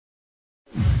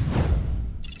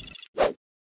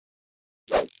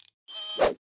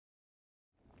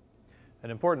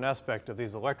an important aspect of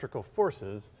these electrical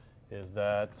forces is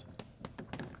that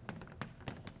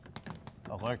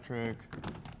electric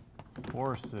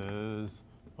forces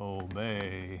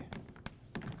obey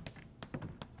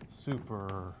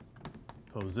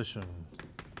superposition.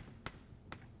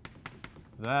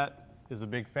 That is a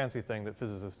big fancy thing that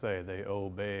physicists say. They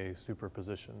obey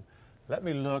superposition. Let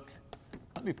me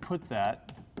put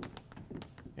that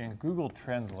in Google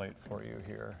Translate for you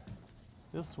here.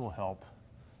 This will help.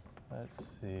 Let's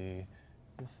see.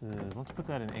 Let's put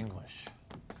that in English.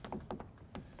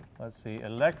 Let's see,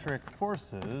 electric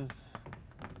forces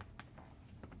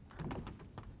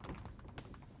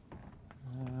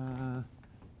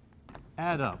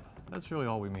add up. That's really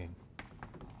all we mean.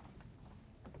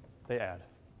 They add.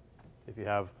 If you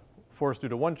have force due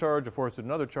to one charge, a force due to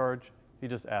another charge, you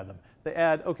just add them. They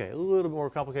add, okay, a little bit more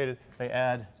complicated. They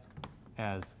add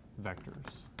as vectors,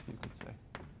 you could say.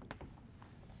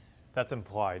 That's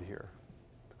implied here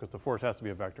because the force has to be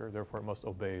a vector, therefore it must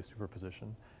obey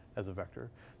superposition as a vector.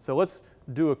 So let's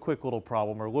do a quick little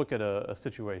problem or look at a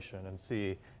situation and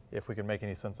see if we can make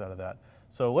any sense out of that.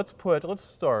 So let's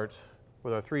start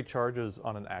with our three charges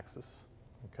on an axis,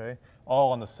 okay?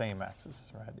 All on the same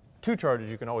axis, right? Two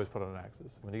charges you can always put on an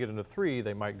axis. When you get into three,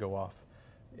 they might go off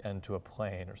into a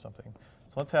plane or something.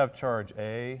 So let's have charge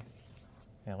A,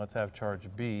 and let's have charge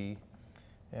B,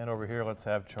 and over here let's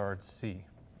have charge C.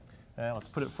 And let's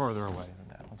put it further away than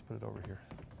that. Let's put it over here,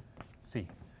 C.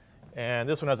 And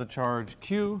this one has a charge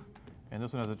Q, and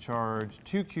this one has a charge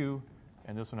 2Q,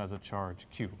 and this one has a charge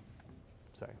Q.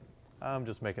 Sorry, I'm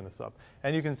just making this up.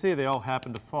 And you can see they all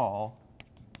happen to fall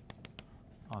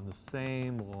on the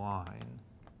same line.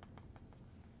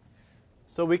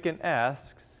 So we can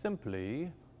ask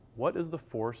simply, what is the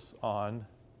force on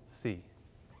C?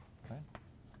 Okay.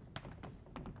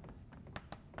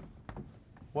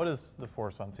 What is the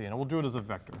force on C? And we'll do it as a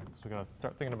vector. So we're going to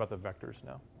start thinking about the vectors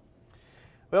now.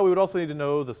 Well, we would also need to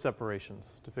know the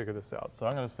separations to figure this out. So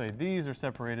I'm going to say these are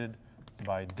separated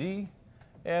by D,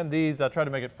 and these, I'll try to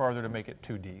make it farther to make it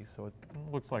 2D. So it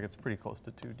looks like it's pretty close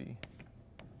to 2D.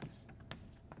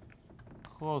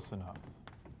 Close enough,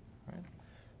 right?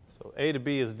 So A to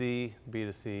B is D, B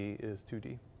to C is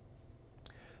 2D.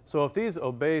 So if these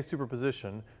obey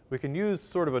superposition, we can use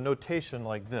sort of a notation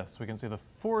like this. We can say the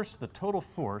force, the total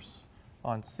force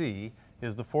on C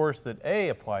is the force that A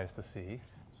applies to C.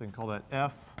 So we can call that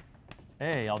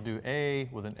FA. I'll do A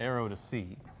with an arrow to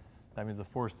C. That means the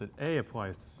force that A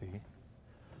applies to C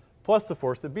plus the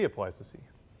force that B applies to C.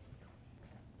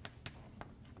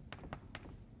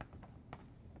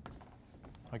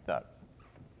 Like that.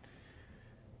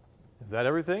 Is that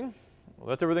everything? Well,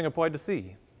 that's everything applied to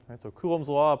C. Right, so Coulomb's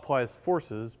law applies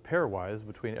forces pairwise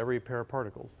between every pair of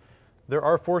particles. There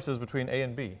are forces between A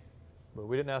and B, but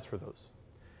we didn't ask for those.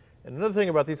 And another thing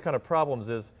about these kind of problems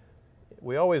is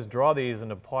we always draw these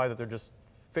and imply that they're just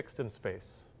fixed in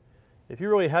space. If you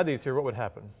really had these here, what would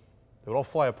happen? They would all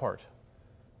fly apart.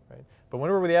 Right? But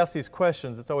whenever we ask these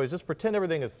questions, it's always just pretend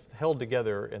everything is held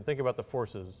together and think about the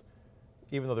forces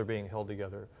even though they're being held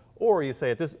together. Or you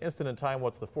say, at this instant in time,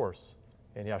 what's the force?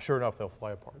 And yeah, sure enough, they'll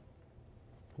fly apart.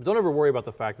 Don't ever worry about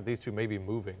the fact that these two may be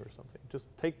moving or something. Just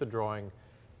take the drawing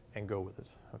and go with it,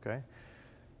 okay?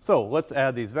 So let's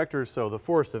add these vectors. So the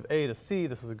force of A to C,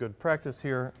 this is a good practice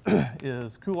here,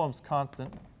 is Coulomb's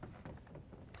constant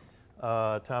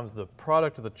times the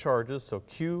product of the charges. So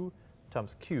Q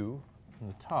times Q from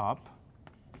the top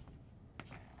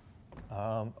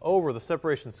over the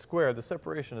separation squared. The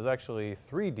separation is actually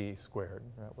 3D squared,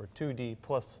 right? We're 2D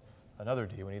plus another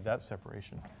D. We need that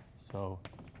separation. So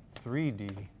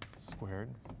 3D squared.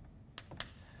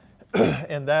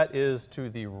 And that is to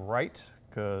the right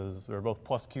because they're both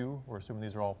plus Q. We're assuming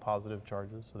these are all positive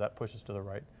charges, so that pushes to the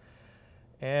right.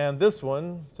 And this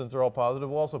one, since they're all positive,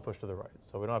 will also push to the right.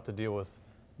 So we don't have to deal with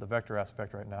the vector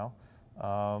aspect right now.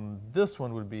 This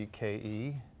one would be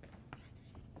KE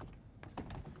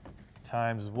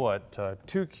times what?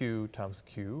 2Q times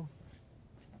Q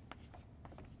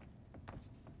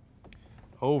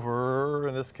over,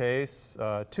 in this case,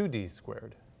 2D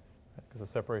squared, because the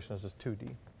separation is just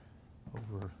 2D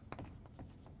over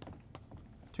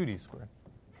 2D squared.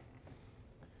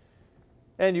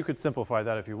 And you could simplify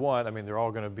that if you want. I mean, they're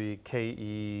all going to be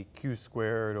KE Q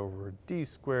squared over D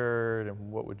squared,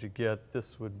 and what would you get?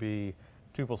 This would be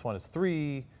 2 plus 1 is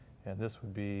 3, and this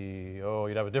would be, oh,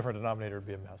 you'd have a different denominator, it'd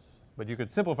be a mess. But you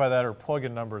could simplify that or plug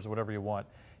in numbers or whatever you want.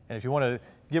 And if you want to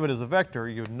give it as a vector,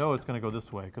 you would know it's going to go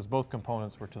this way because both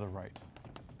components were to the right.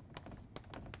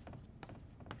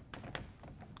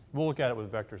 We'll look at it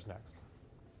with vectors next.